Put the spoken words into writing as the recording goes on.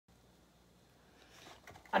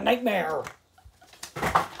A Nightmare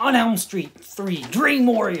on Elm Street 3, Dream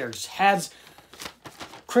Warriors, has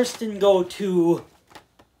Kristen go to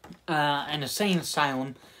an insane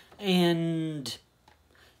asylum and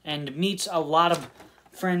meets a lot of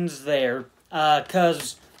friends there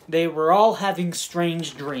because they were all having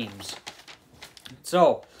strange dreams.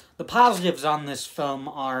 So, the positives on this film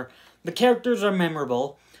are the characters are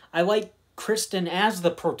memorable. I like Kristen as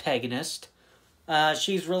the protagonist.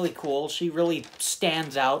 She's really cool. She really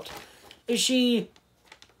stands out. Is she,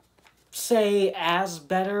 say, as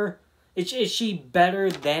better? Is she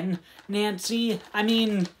better than Nancy? I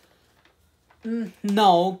mean,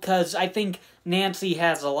 no, because I think Nancy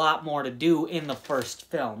has a lot more to do in the first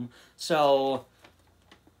film. So,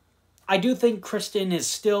 I do think Kristen is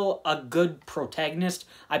still a good protagonist.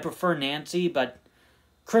 I prefer Nancy, but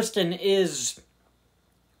Kristen is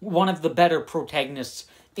one of the better protagonists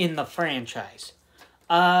in the franchise.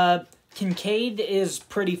 Kincaid is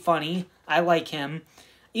pretty funny. I like him.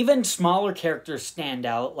 Even smaller characters stand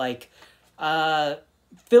out. Like,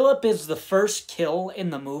 Philip is the first kill in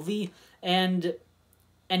the movie, and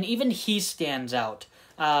even he stands out.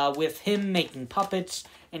 With him making puppets,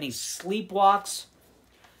 and he sleepwalks.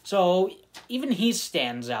 So, even he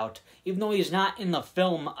stands out, even though he's not in the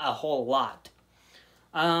film a whole lot.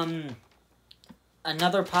 Another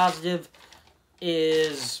positive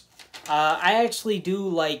is, I actually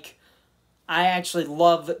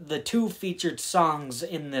love the two featured songs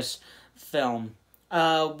in this film.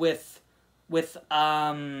 With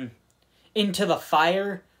Into the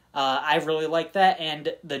Fire, I really like that,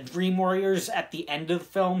 and the Dream Warriors at the end of the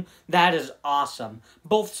film, that is awesome.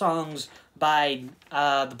 Both songs by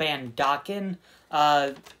the band Dokken,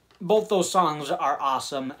 both those songs are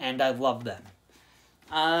awesome, and I love them.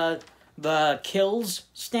 The kills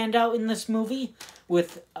stand out in this movie,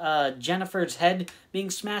 with Jennifer's head being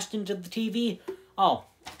smashed into the TV. Oh,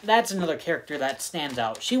 that's another character that stands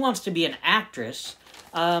out. She wants to be an actress,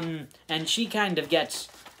 and she kind of gets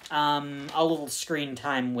a little screen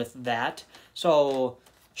time with that. So,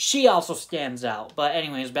 she also stands out. But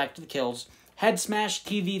anyways, back to the kills. Head smash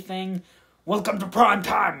TV thing. Welcome to prime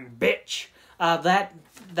time, bitch! That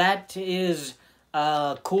is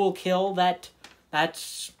a cool kill. That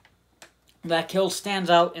kill stands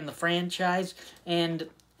out in the franchise, and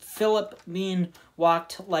Philip being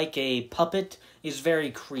walked like a puppet is very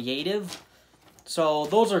creative. So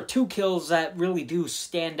those are two kills that really do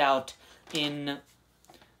stand out in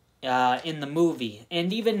the movie.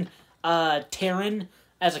 And even Taryn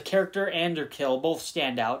as a character and her kill both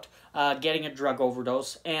stand out. Getting a drug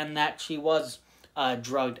overdose, and that she was a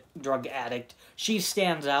drug addict. She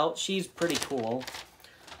stands out. She's pretty cool.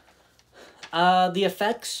 The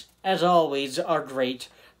effects, as always, are great.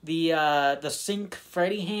 The sink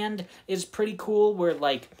Freddy hand is pretty cool, where,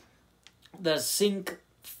 like, the sink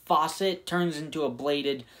faucet turns into a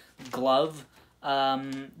bladed glove.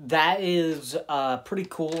 That is pretty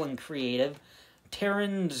cool and creative.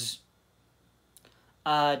 Taryn's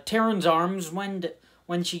arms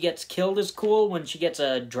when she gets killed is cool, when she gets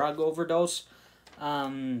a drug overdose.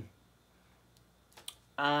 And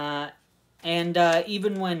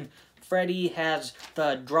even when Freddy has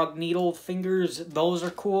the drug needle fingers, those are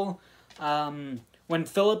cool. When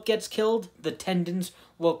Philip gets killed, the tendons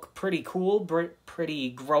look pretty cool, pretty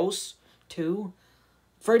gross, too.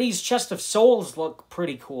 Freddy's chest of souls look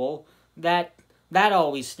pretty cool. That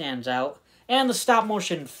always stands out. And the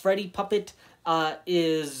stop-motion Freddy puppet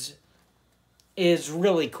is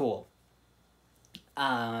really cool.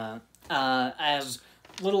 As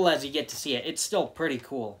little as you get to see it, it's still pretty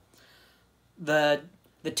cool. The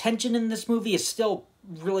tension in this movie is still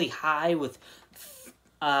really high with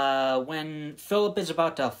when Philip is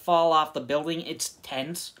about to fall off the building, it's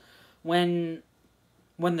tense. When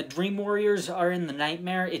the Dream Warriors are in the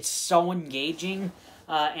nightmare, it's so engaging,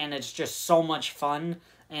 and it's just so much fun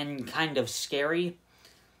and kind of scary.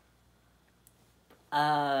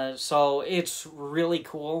 So it's really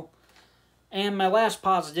cool. And my last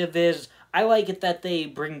positive is, I like it that they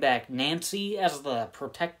bring back Nancy as the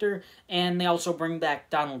protector, and they also bring back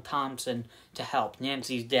Donald Thompson to help,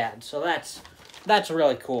 Nancy's dad. So that's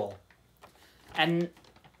really cool. And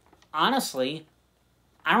honestly,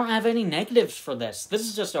 I don't have any negatives for this. This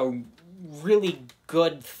is just a really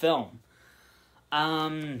good film.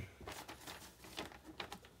 I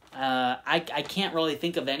can't really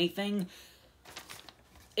think of anything.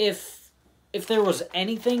 If there was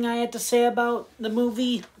anything I had to say about the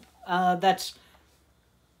movie, that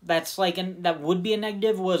would be a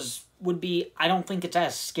negative would be, I don't think it's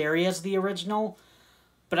as scary as the original,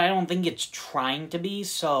 but I don't think it's trying to be,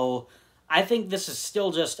 so I think this is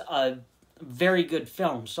still just a very good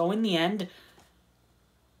film. So in the end,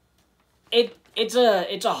 it's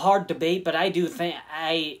a hard debate, but I do think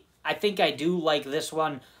I think I do like this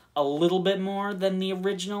one a little bit more than the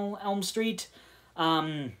original Elm Street.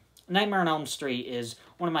 Nightmare on Elm Street is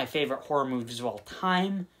one of my favorite horror movies of all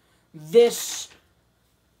time. This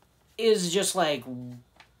is just like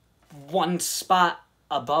one spot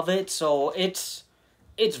above it, so it's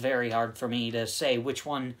very hard for me to say which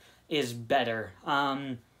one is better.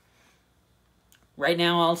 Right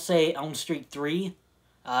now I'll say Elm Street 3.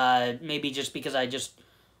 Maybe just because I just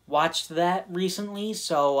watched that recently,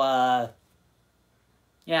 so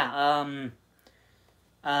yeah,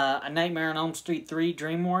 A Nightmare on Elm Street 3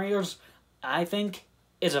 Dream Warriors, I think,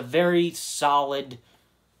 is a very solid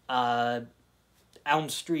Elm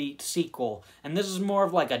Street sequel. And this is more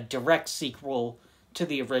of like a direct sequel to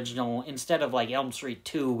the original, instead of like Elm Street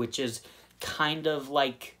 2, which is kind of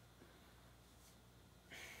like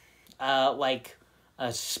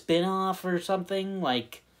a spin-off or something,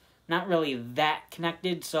 like, not really that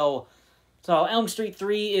connected. So Elm Street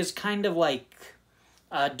 3 is kind of like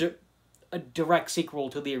a direct sequel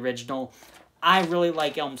to the original. I really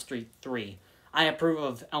like Elm Street 3. I approve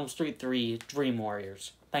of Elm Street 3 Dream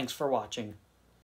Warriors. Thanks for watching.